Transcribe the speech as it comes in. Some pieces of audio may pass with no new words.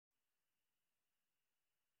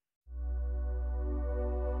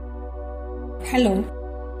Hello.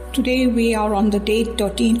 Today we are on the day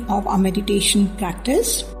 13 of our meditation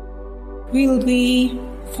practice. We'll be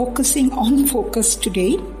focusing on focus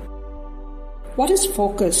today. What is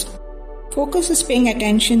focus? Focus is paying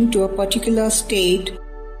attention to a particular state,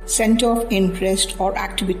 center of interest or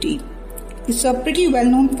activity. It's a pretty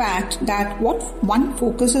well-known fact that what one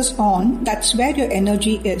focuses on, that's where your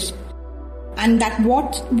energy is. And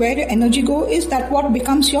where your energy goes is that what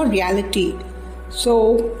becomes your reality.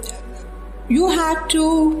 So you have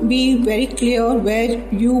to be very clear where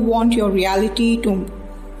you want your reality to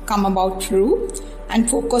come about through and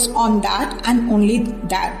focus on that and only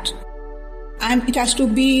that. And it has to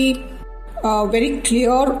be very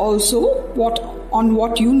clear also on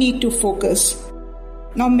what you need to focus.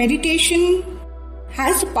 Now meditation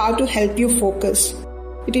has the power to help you focus.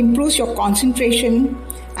 It improves your concentration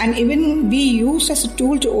and even be used as a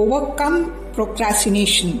tool to overcome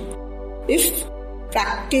procrastination. If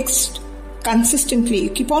practiced consistently, you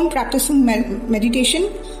keep on practicing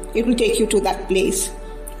meditation, it will take you to that place.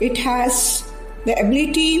 It has the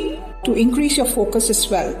ability to increase your focus as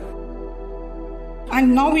well.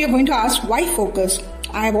 And now we are going to ask why focus.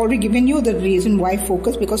 I have already given you the reason why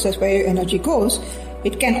focus, because that's where your energy goes.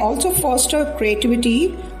 It can also foster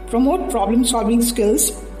creativity, promote problem-solving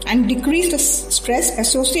skills, and decrease the stress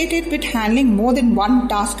associated with handling more than one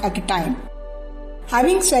task at a time.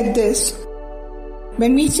 Having said this,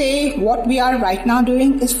 when we say what we are right now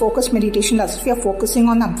doing is focus meditation, as if we are focusing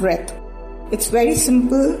on our breath. It's very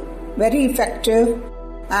simple, very effective,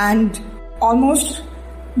 and almost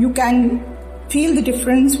you can feel the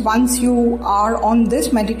difference once you are on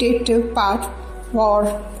this meditative path for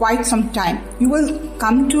quite some time. You will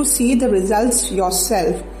come to see the results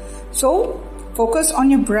yourself. So focus on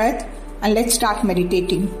your breath and let's start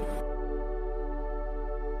meditating.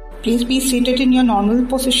 Please be seated in your normal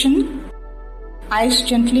position. Eyes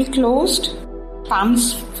gently closed,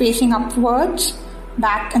 palms facing upwards,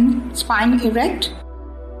 back and spine erect.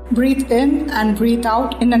 Breathe in and breathe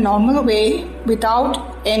out in a normal way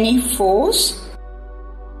without any force.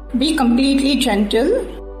 Be completely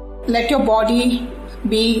gentle. Let your body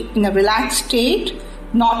be in a relaxed state,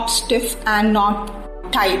 not stiff and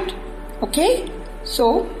not tight. Okay?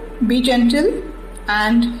 So be gentle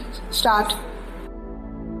and start.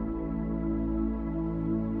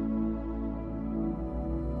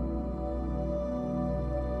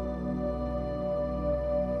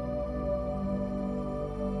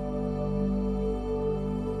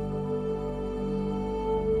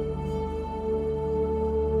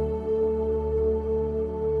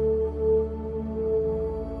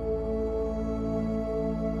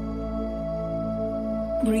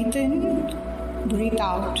 Breathe in, breathe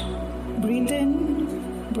out. Breathe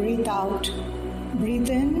in, breathe out. Breathe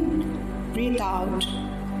in, breathe out.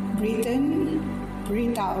 Breathe in,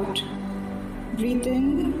 breathe out. Breathe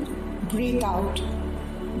in, breathe out.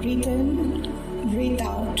 Breathe in, breathe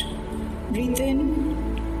out. Breathe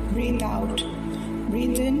in, breathe out.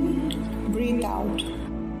 Breathe in, breathe out.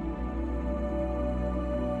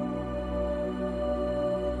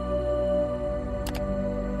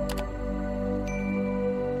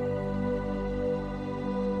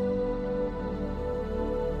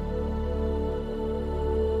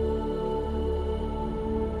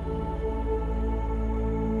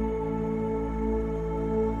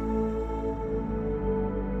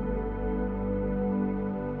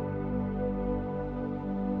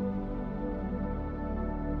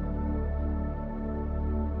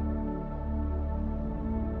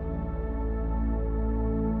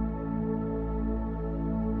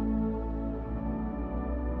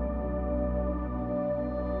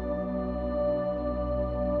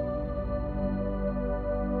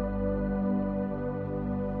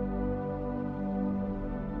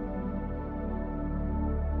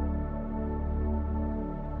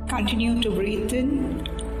 Continue to breathe in,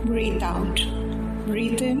 breathe out.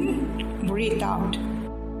 Breathe in, breathe out.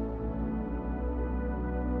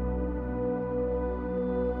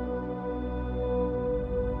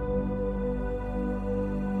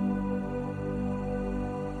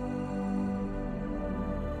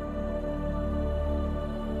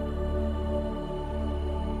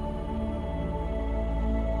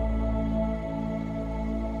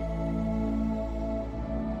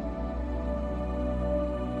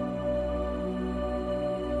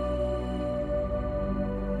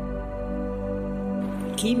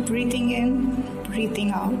 Keep breathing in,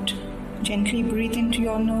 breathing out. Gently breathe into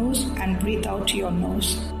your nose and breathe out to your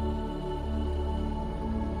nose.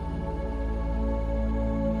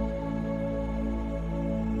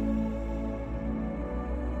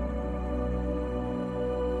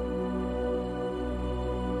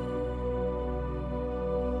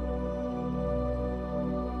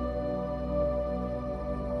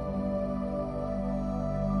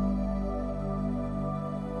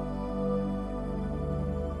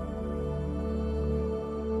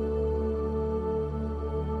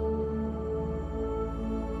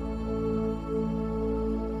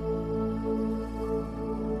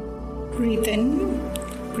 Breathe in,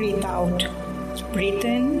 breathe out. Breathe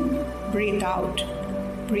in, breathe out.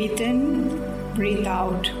 Breathe in, breathe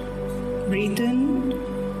out. Breathe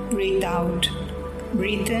in, breathe out.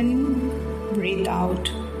 Breathe in, breathe out.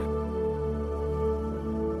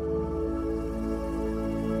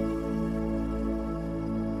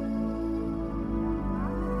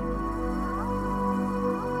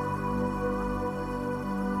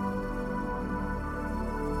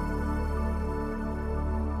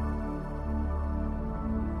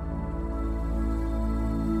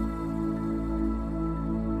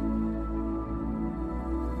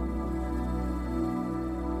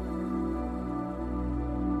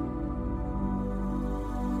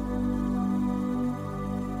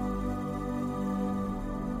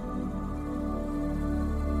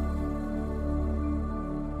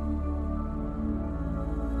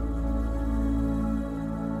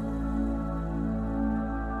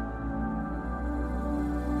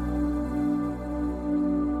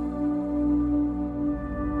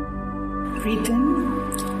 Breathe in,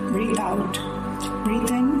 breathe out.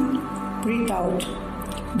 Breathe in, breathe out.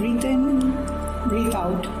 Breathe in, breathe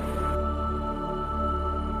out.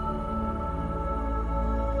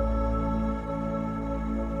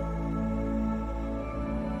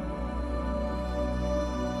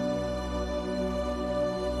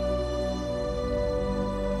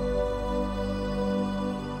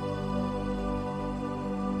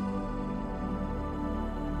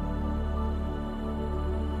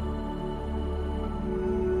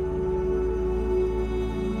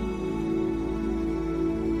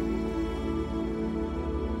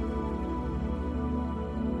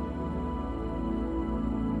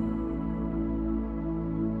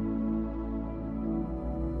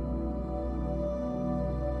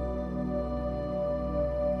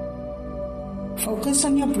 Focus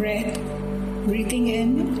on your breath, breathing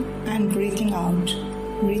in and breathing out.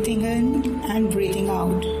 Breathing in and breathing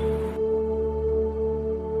out.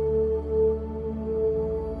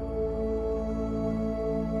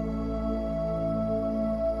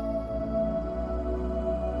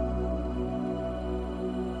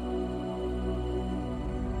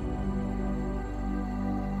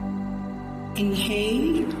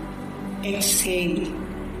 Inhale, exhale.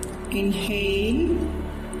 Inhale,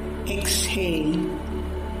 exhale.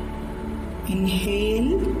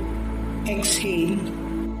 Inhale, exhale.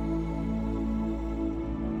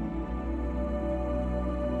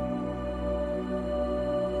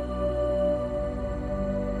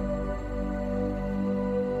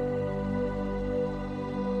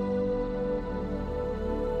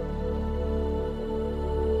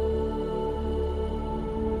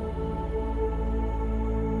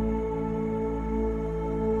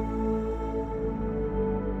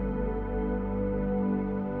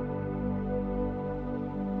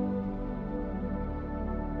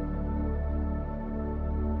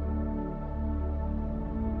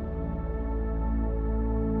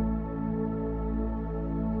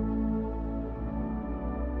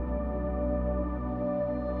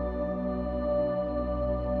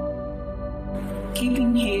 Keep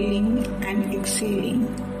inhaling and exhaling,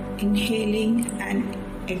 inhaling and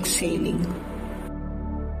exhaling.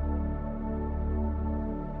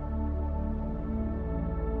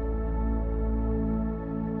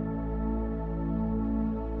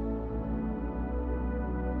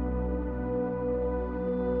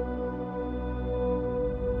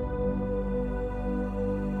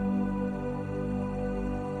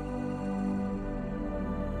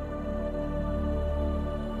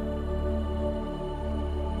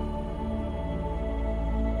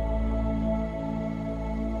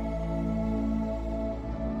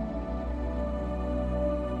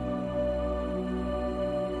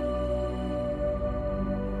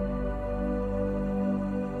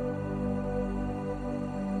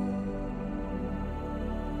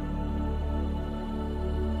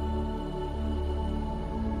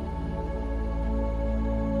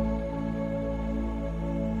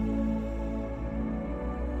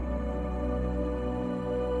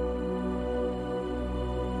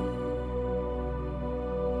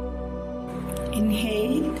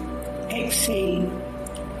 Inhale, exhale.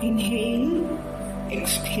 Inhale,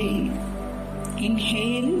 exhale.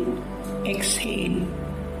 Inhale, exhale.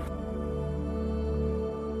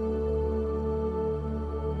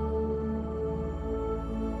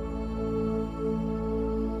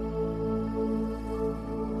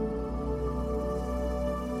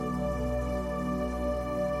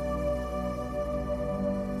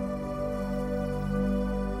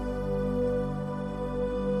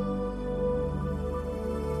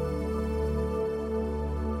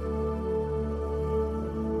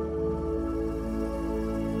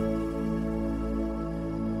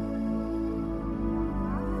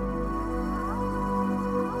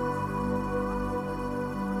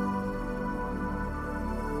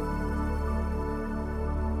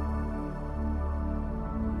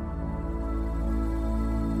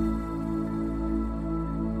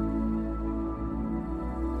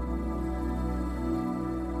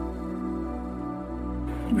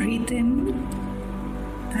 Breathe in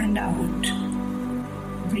and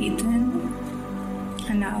out. Breathe in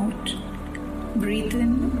and out. Breathe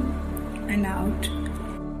in and out.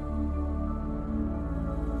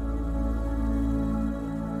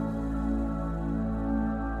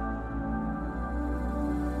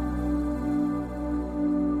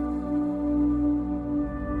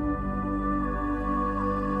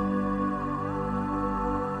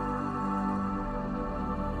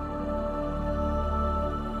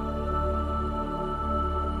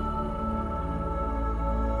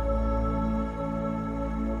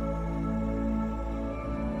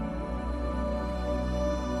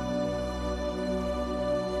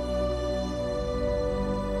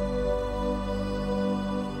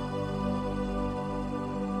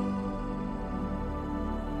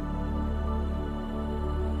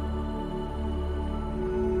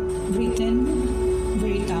 Breathe in,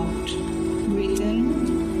 breathe out. Breathe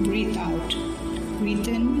in, breathe out. Breathe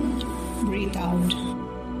in, breathe out.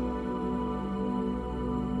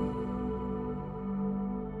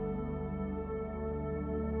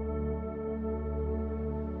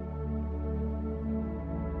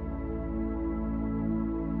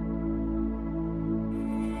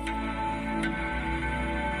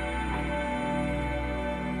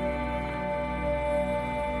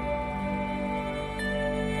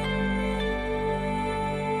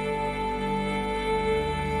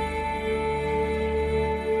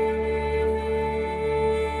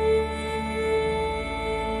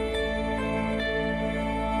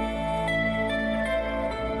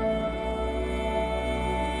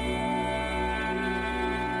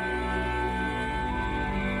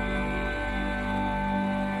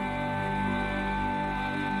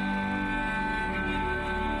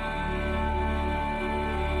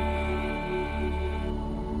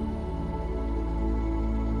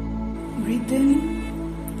 Breathe in,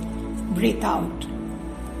 breathe out.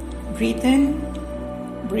 Breathe in,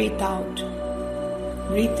 breathe out.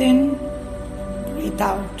 Breathe in, breathe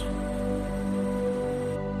out.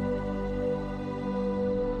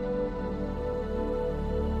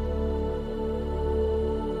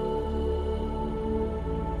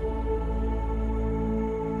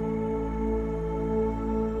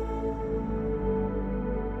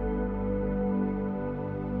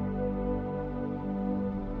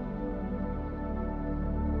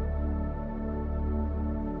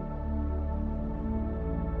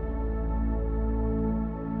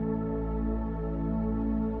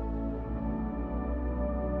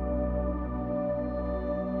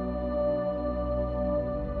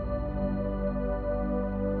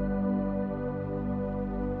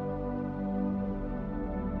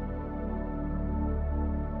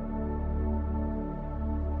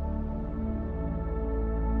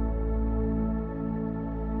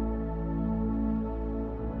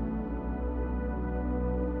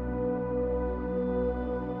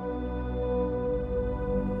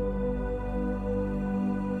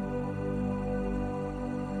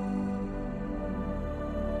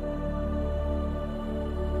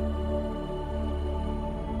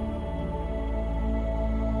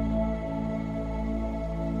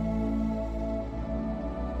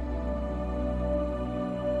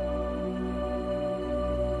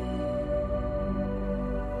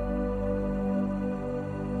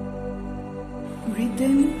 Breathe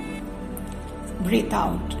in, breathe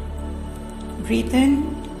out. Breathe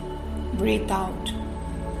in, breathe out.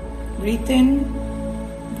 Breathe in,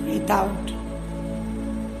 breathe out.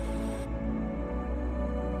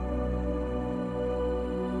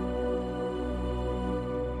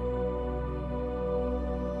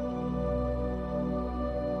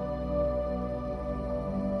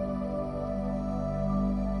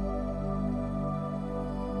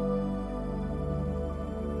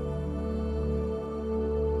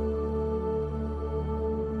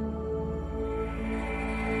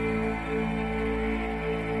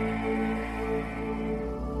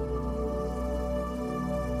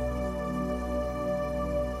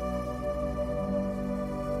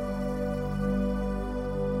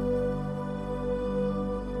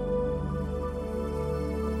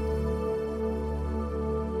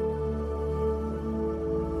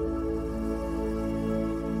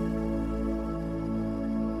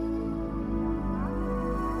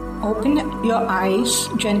 Open your eyes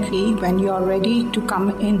gently when you are ready to come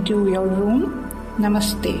into your room.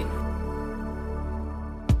 Namaste.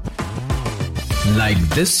 Like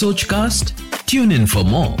this Sochcast? Tune in for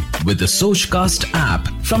more with the Sochcast app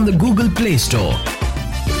from the Google Play Store.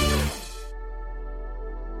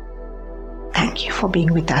 Thank you for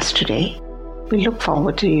being with us today. We look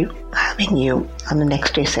forward to having you on the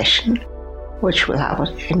next day session. which will have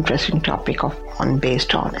an interesting topic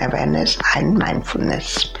based on awareness and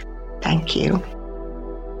mindfulness. Thank you.